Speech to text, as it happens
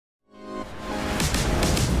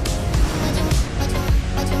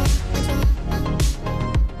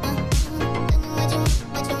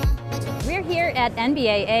at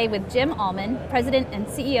NBAA with Jim Allmon, President and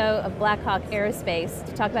CEO of Blackhawk Aerospace,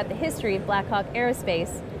 to talk about the history of Blackhawk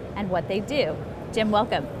Aerospace and what they do. Jim,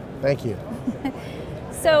 welcome. Thank you.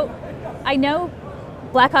 So, I know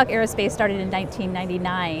Blackhawk Aerospace started in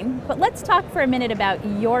 1999, but let's talk for a minute about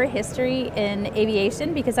your history in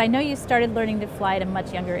aviation, because I know you started learning to fly at a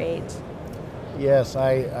much younger age. Yes,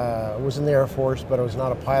 I was in the Air Force, but I was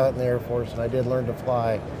not a pilot in the Air Force, and I did learn to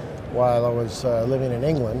fly while I was living in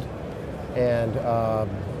England, and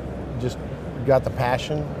just got the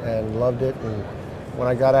passion and loved it. And when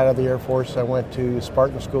I got out of the Air Force, I went to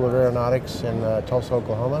Spartan School of Aeronautics in Tulsa,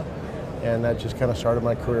 Oklahoma, and that just kind of started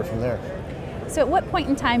my career from there. So at what point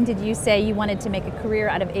in time did you say you wanted to make a career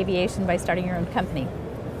out of aviation by starting your own company?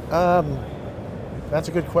 That's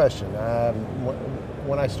a good question.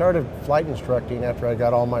 When I started flight instructing after I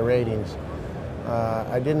got all my ratings,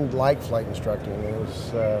 I didn't like flight instructing. It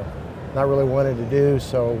was not really wanted to do,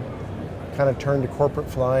 so kind of turned to corporate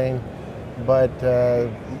flying. But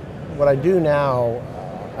what I do now,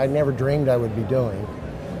 I never dreamed I would be doing.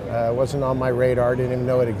 It wasn't on my radar, didn't even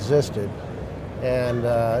know it existed. And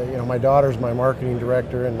you know, my daughter's my marketing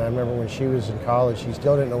director, and I remember when she was in college, she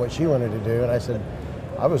still didn't know what she wanted to do. And I said,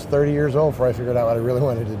 I was 30 years old before I figured out what I really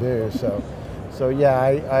wanted to do. So yeah,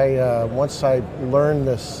 I once I learned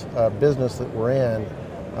this business that we're in,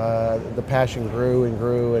 the passion grew and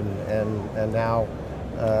grew, and now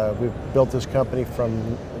we've built this company from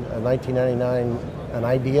 1999, an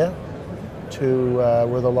idea, to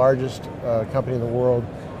we're the largest company in the world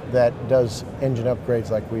that does engine upgrades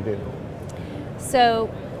like we do. So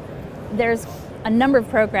there's a number of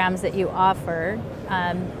programs that you offer.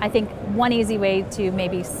 I think one easy way to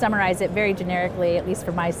maybe summarize it very generically, at least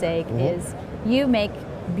for my sake, is you make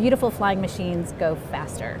beautiful flying machines go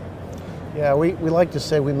faster. Yeah, we like to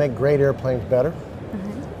say we make great airplanes better.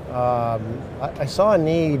 I saw a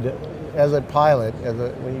need as a pilot,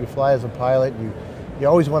 when you fly as a pilot, you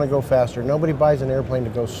always want to go faster. Nobody buys an airplane to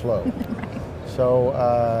go slow. Right.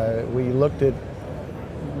 So we looked at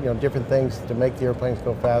different things to make the airplanes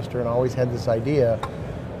go faster, and always had this idea.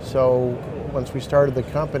 So once we started the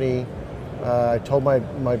company, I told my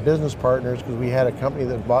business partners, because we had a company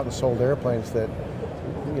that bought and sold airplanes, that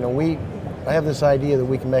I have this idea that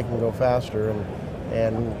we can make them go faster,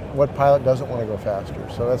 and what pilot doesn't want to go faster?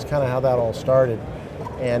 So that's kind of how that all started.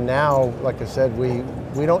 And now, like I said, we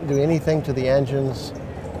don't do anything to the engines.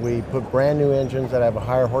 We put brand new engines that have a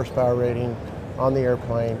higher horsepower rating on the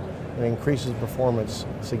airplane, and increases performance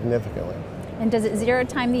significantly. And does it zero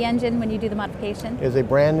time the engine when you do the modification? It's a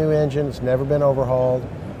brand new engine. It's never been overhauled.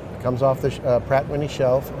 It comes off the Pratt & Whitney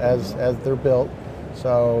shelf as they're built.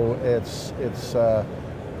 So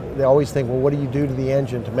they always think, well, what do you do to the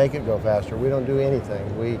engine to make it go faster? We don't do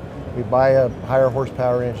anything. We buy a higher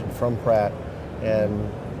horsepower engine from Pratt, and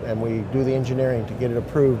we do the engineering to get it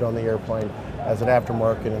approved on the airplane as an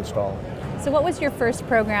aftermarket install. So what was your first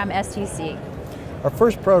program, STC? Our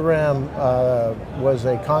first program was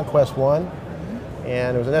a Conquest 1,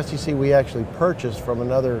 and it was an STC we actually purchased from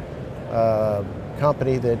another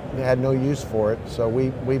company that had no use for it, so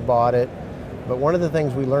we bought it. But one of the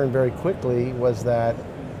things we learned very quickly was that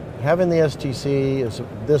having the STC is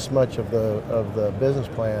this much of the business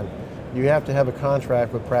plan. You have to have a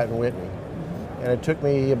contract with Pratt & Whitney. And it took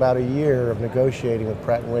me about a year of negotiating with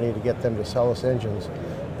Pratt & Whitney to get them to sell us engines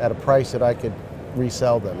at a price that I could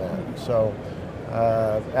resell them at. So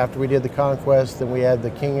after we did the Conquest, then we had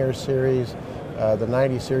the King Air series, the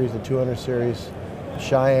 90 series, the 200 series,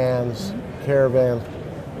 Cheyennes, Caravans.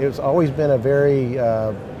 It's always been a very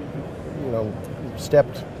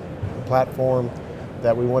stepped platform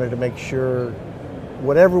that we wanted to make sure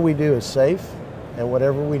whatever we do is safe, and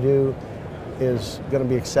whatever we do is going to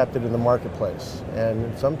be accepted in the marketplace.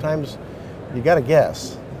 And sometimes you got to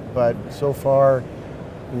guess, but so far,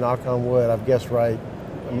 knock on wood, I've guessed right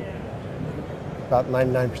about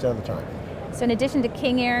 99% of the time. So in addition to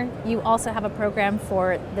King Air, you also have a program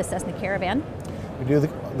for the Cessna Caravan? We do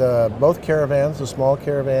both Caravans, the small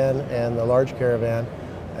Caravan and the large Caravan,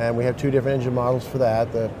 and we have two different engine models for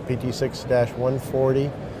that, the PT6-140A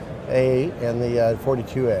and the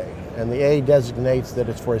 42A. And the A designates that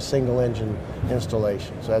it's for a single engine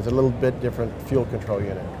installation, so it has a little bit different fuel control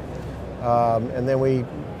unit. And then we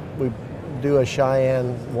do a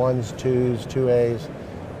Cheyenne 1s, 2s, 2As,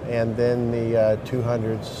 and then the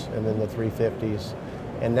 200s, and then the 350s.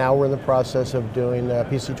 And now we're in the process of doing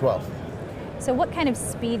PC-12. So what kind of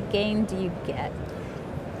speed gain do you get?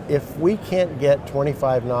 If we can't get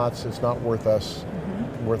 25 knots, it's not worth us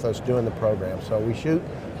doing the program. So we shoot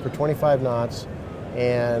for 25 knots,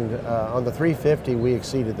 and on the 350 we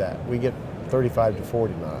exceeded that. We get 35 to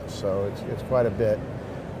 40 knots, so it's quite a bit.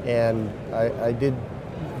 And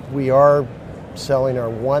we are selling our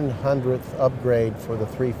 100th upgrade for the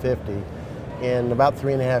 350 in about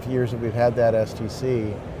 3.5 years that we've had that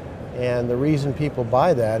STC. And the reason people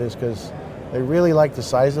buy that is because they really like the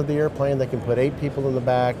size of the airplane. They can put 8 people in the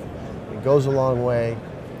back. It goes a long way.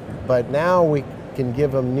 But now we can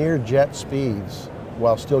give them near jet speeds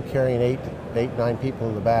while still carrying 9 people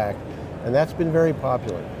in the back. And that's been very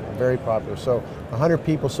popular, very popular. So 100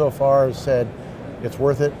 people so far have said, it's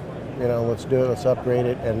worth it, let's do it, let's upgrade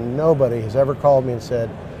it. And nobody has ever called me and said,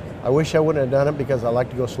 I wish I wouldn't have done it because I like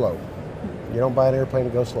to go slow. You don't buy an airplane to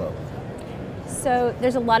go slow. So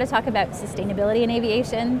there's a lot of talk about sustainability in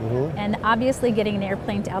aviation, and obviously getting an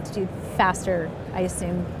airplane to altitude faster, I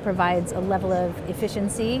assume, provides a level of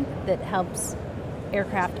efficiency that helps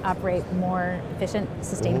aircraft operate more efficient,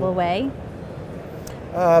 sustainable way.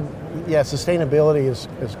 Yeah, sustainability is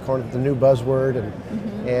kind of the new buzzword,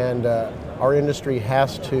 and our industry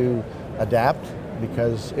has to adapt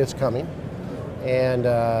because it's coming. And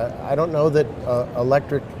I don't know that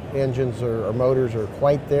electric engines or motors are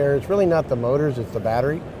quite there. It's really not the motors, it's the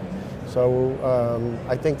battery. So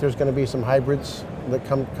I think there's going to be some hybrids that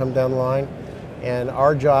come down the line, and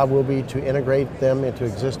our job will be to integrate them into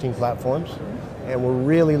existing platforms. And we're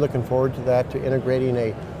really looking forward to that, to integrating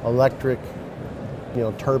a electric,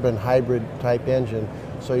 turbine hybrid type engine.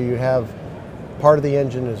 So you have part of the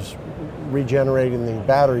engine is regenerating the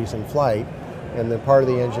batteries in flight, and then part of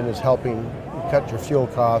the engine is helping cut your fuel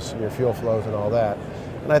costs and your fuel flows and all that.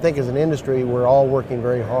 And I think as an industry, we're all working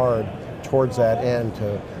very hard towards that end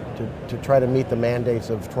to try to meet the mandates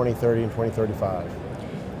of 2030 and 2035.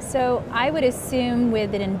 So I would assume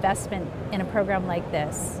with an investment in a program like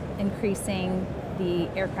this, increasing the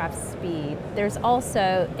aircraft speed, there's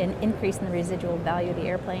also an increase in the residual value of the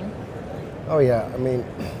airplane. Oh yeah, I mean,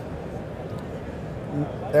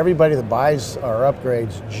 everybody that buys our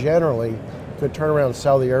upgrades generally could turn around and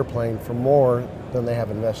sell the airplane for more than they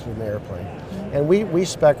have invested in the airplane. And we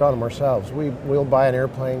spec on them ourselves. We'll buy an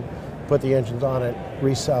airplane, put the engines on it,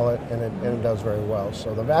 resell it, and it does very well.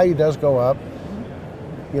 So the value does go up,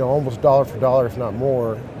 almost dollar for dollar, if not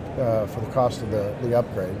more, for the cost of the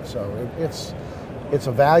upgrade. So it's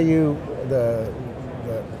a value. The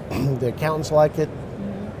accountants like it.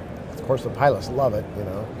 Of course, the pilots love it.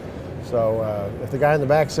 So if the guy in the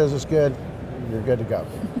back says it's good, you're good to go.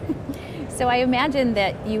 So I imagine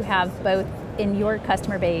that you have both in your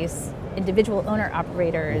customer base individual owner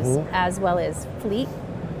operators as well as fleet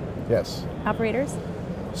operators?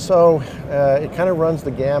 So it kind of runs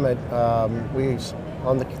the gamut.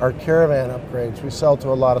 Our Caravan upgrades, we sell to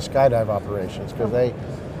a lot of skydive operations because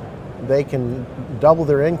they can double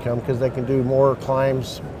their income because they can do more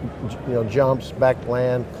climbs, jumps, back to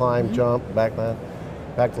land, climb, jump, back land,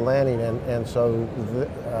 back to landing. And so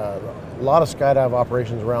a lot of skydive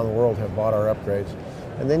operations around the world have bought our upgrades.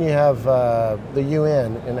 And then you have the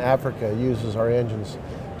UN in Africa uses our engines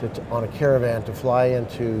on a Caravan to fly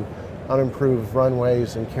into unimproved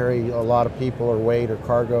runways and carry a lot of people or weight or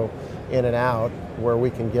cargo in and out, where we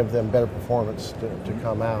can give them better performance to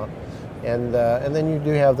come out. And then you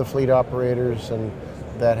do have the fleet operators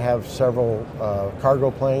that have several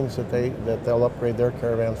cargo planes that they'll upgrade their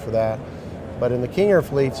Caravans for that. But in the King Air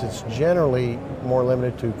fleets, it's generally more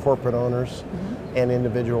limited to corporate owners and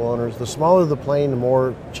individual owners. The smaller the plane, the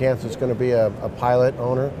more chance it's going to be a pilot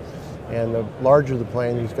owner. And the larger the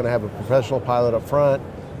plane, he's going to have a professional pilot up front,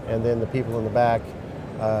 and then the people in the back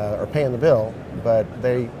are paying the bill. But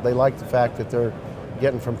they like the fact that they're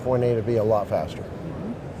getting from point A to B a lot faster.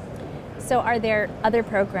 So are there other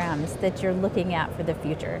programs that you're looking at for the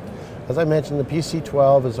future? As I mentioned, the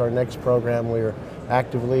PC-12 is our next program. We're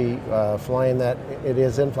actively flying that. It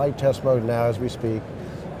is in flight test mode now as we speak.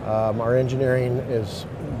 Our engineering is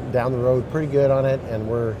down the road pretty good on it, and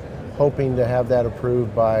we're hoping to have that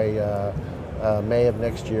approved by May of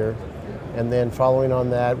next year. And then following on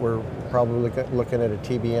that, we're probably looking at a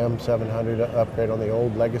TBM 700 upgrade on the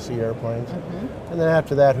old legacy airplanes. And then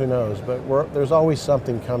after that, who knows? But there's always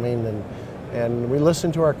something coming, and we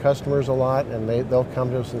listen to our customers a lot, and they'll come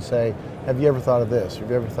to us and say, have you ever thought of this? Have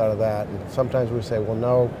you ever thought of that? And sometimes we say, well,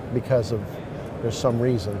 no, because there's some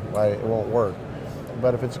reason why it won't work.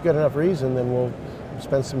 But if it's a good enough reason, then we'll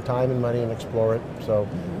spend some time and money and explore it. So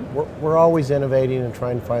we're always innovating and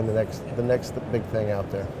trying to find the next big thing out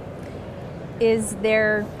there. Is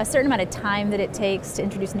there a certain amount of time that it takes to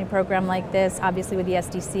introduce a new program like this? Obviously with the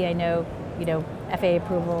STC, I know, FAA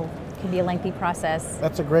approval can be a lengthy process.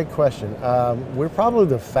 That's a great question. We're probably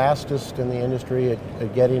the fastest in the industry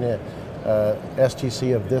at getting a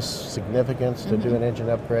STC of this significance to do an engine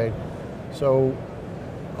upgrade. So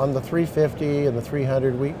on the 350 and the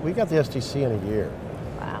 300, we got the STC in a year.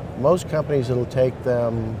 Wow. Most companies, it'll take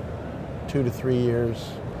them 2 to 3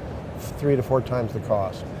 years, 3 to 4 times the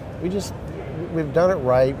cost. We've done it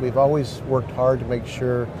right. We've always worked hard to make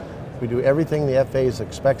sure we do everything the FAA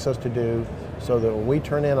expects us to do, so that when we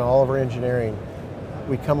turn in all of our engineering,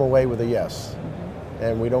 we come away with a yes.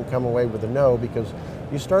 And we don't come away with a no, because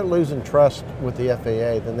you start losing trust with the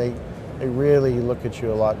FAA, then they really look at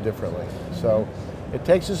you a lot differently. So it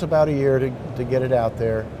takes us about a year to get it out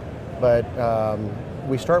there, but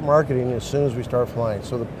we start marketing as soon as we start flying.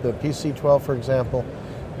 So the PC-12, for example,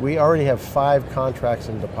 we already have 5 contracts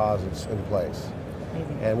and deposits in place.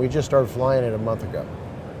 Amazing. And we just started flying it a month ago.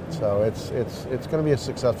 So it's going to be a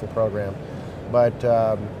successful program. But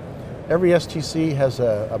every STC has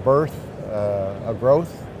a birth, a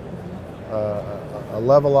growth, a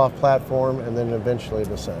level off platform, and then eventually a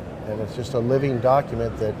descent. And it's just a living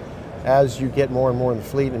document that as you get more and more in the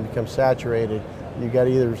fleet and become saturated, you got to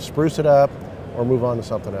either spruce it up or move on to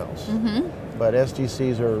something else. But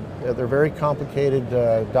STCs they're very complicated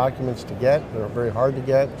documents to get. They're very hard to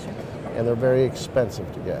get, and they're very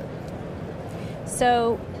expensive to get.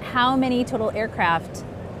 So how many total aircraft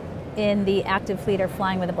in the active fleet are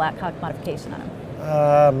flying with a Blackhawk modification on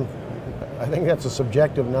them? I think that's a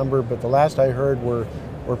subjective number, but the last I heard, we're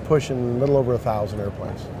pushing a little over 1,000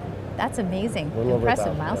 airplanes. That's amazing. Little Impressive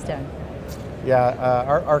over 1,000, milestone. Yeah,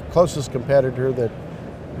 our closest competitor that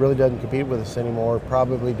really doesn't compete with us anymore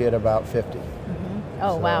probably did about 50.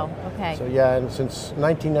 Oh, wow. Okay. So yeah, and since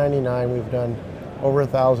 1999, we've done over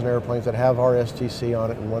 1,000 airplanes that have our STC on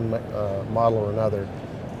it in one model or another,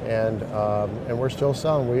 and we're still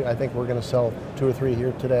selling. I think we're going to sell 2 or 3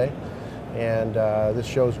 here today, and this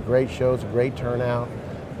show's a great show. It's a great turnout,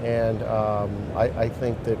 and I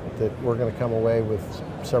think that we're going to come away with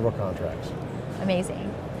several contracts. Amazing.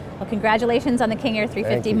 Well, congratulations on the King Air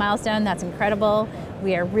 350 milestone. That's incredible.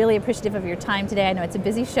 We are really appreciative of your time today. I know it's a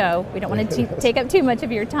busy show. We don't want to take up too much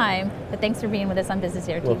of your time, but thanks for being with us on Business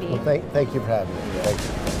Air TV. Well, thank you for having me.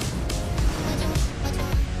 Thank you.